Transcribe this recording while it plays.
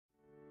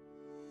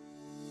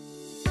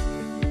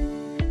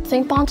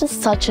St. Bon's is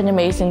such an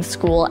amazing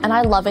school, and I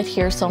love it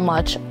here so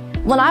much.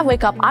 When I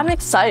wake up, I'm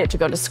excited to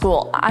go to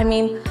school. I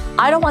mean,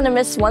 I don't want to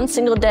miss one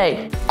single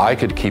day. I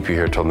could keep you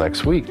here till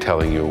next week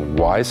telling you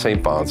why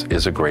St. Bon's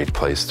is a great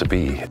place to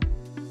be.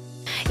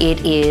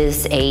 It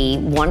is a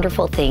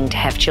wonderful thing to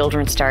have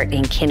children start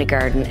in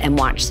kindergarten and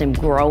watch them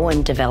grow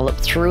and develop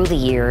through the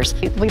years.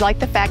 We like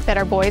the fact that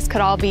our boys could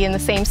all be in the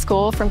same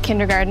school from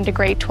kindergarten to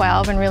grade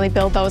 12 and really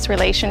build those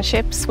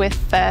relationships with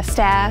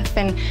staff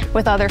and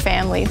with other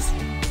families.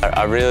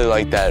 I really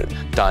like that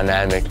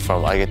dynamic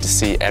I get to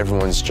see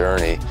everyone's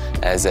journey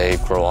as they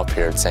grow up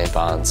here at St.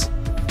 Bon's.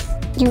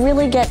 You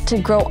really get to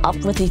grow up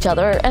with each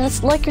other, and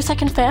it's like your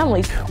second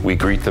family. We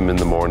greet them in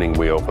the morning,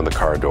 we open the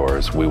car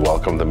doors, we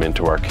welcome them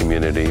into our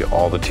community,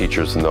 all the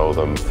teachers know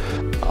them.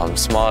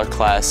 Smaller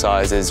class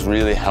sizes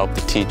really help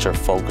the teacher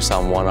focus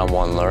on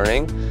one-on-one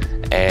learning,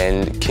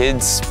 and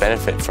kids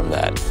benefit from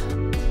that.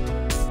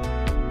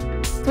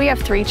 We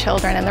have 3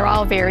 children, and they're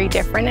all very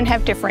different and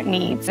have different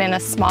needs. In a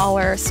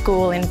smaller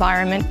school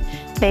environment,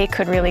 they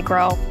could really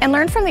grow and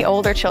learn from the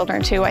older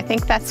children too. I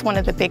think that's one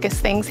of the biggest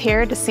things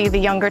here, to see the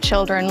younger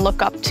children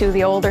look up to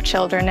the older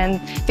children,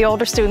 and the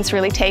older students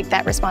really take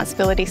that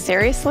responsibility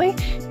seriously.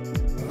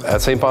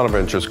 At St.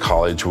 Bonaventure's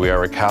College, we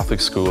are a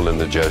Catholic school in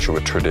the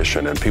Jesuit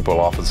tradition, and people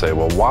often say,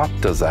 well, what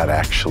does that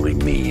actually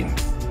mean?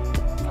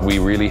 We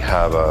really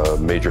have a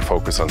major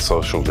focus on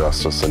social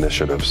justice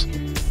initiatives.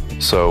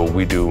 So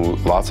we do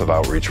lots of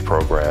outreach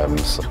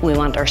programs. We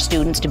want our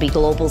students to be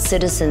global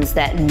citizens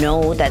that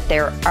know that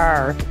there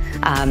are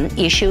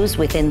issues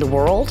within the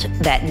world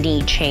that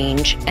need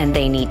change, and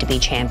they need to be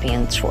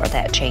champions for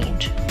that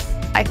change.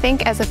 I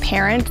think as a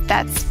parent,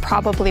 that's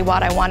probably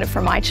what I wanted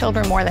for my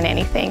children more than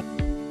anything.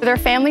 There are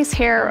families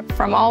here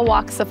from all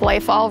walks of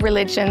life, all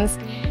religions,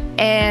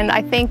 and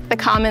I think the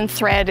common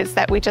thread is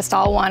that we just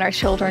all want our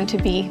children to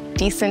be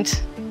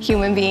decent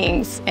human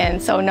beings.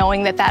 And so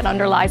knowing that that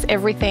underlies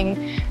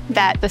everything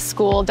that the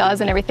school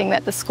does and everything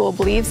that the school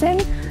believes in,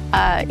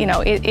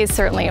 it is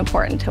certainly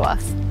important to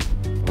us.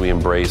 We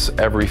embrace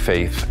every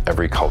faith,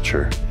 every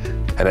culture.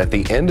 And at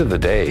the end of the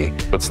day,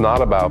 it's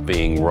not about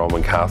being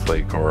Roman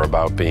Catholic or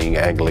about being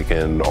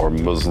Anglican or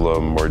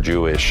Muslim or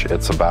Jewish.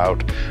 It's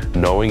about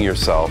knowing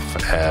yourself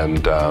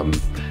and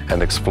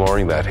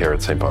exploring that here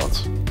at St.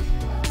 Bon's.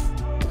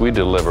 We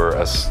deliver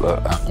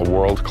a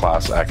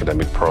world-class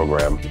academic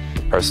program.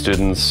 Our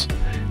students,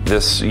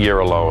 this year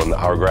alone,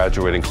 our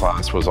graduating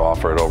class was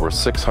offered over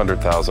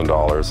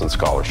 $600,000 in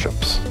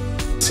scholarships.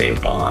 St.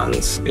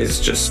 Bon's is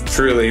just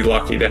truly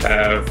lucky to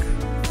have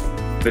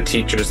the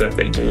teachers that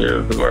they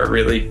do, who are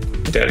really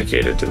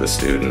dedicated to the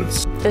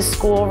students. The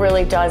school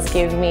really does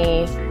give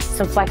me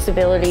some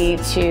flexibility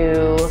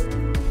to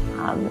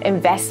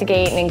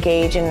investigate and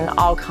engage in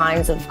all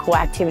kinds of cool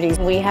activities.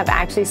 We have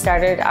actually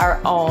started our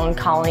own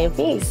colony of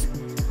bees.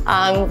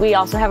 We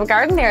also have a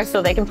garden there,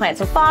 so they can plant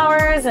some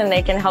flowers and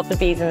they can help the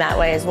bees in that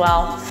way as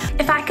well.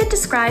 If I could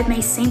describe my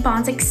St.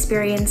 Bon's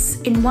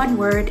experience in one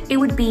word, it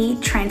would be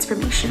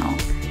transformational.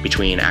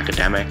 Between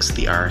academics,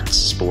 the arts,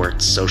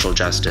 sports, social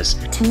justice,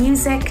 to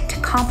music, to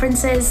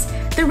conferences,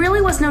 there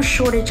really was no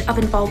shortage of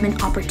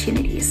involvement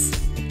opportunities.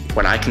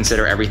 When I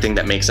consider everything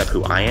that makes up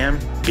who I am,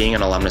 being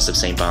an alumnus of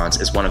St.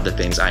 Bon's is one of the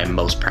things I am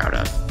most proud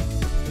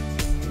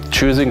of.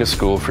 Choosing a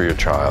school for your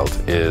child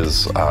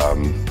is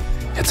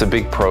it's a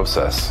big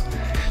process,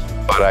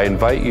 but I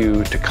invite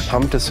you to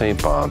come to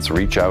St. Bon's,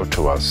 reach out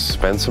to us,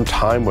 spend some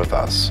time with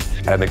us,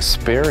 and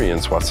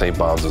experience what St.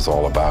 Bon's is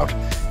all about.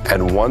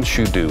 And once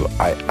you do,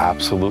 I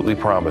absolutely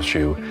promise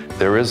you,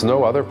 there is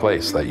no other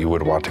place that you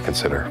would want to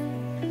consider.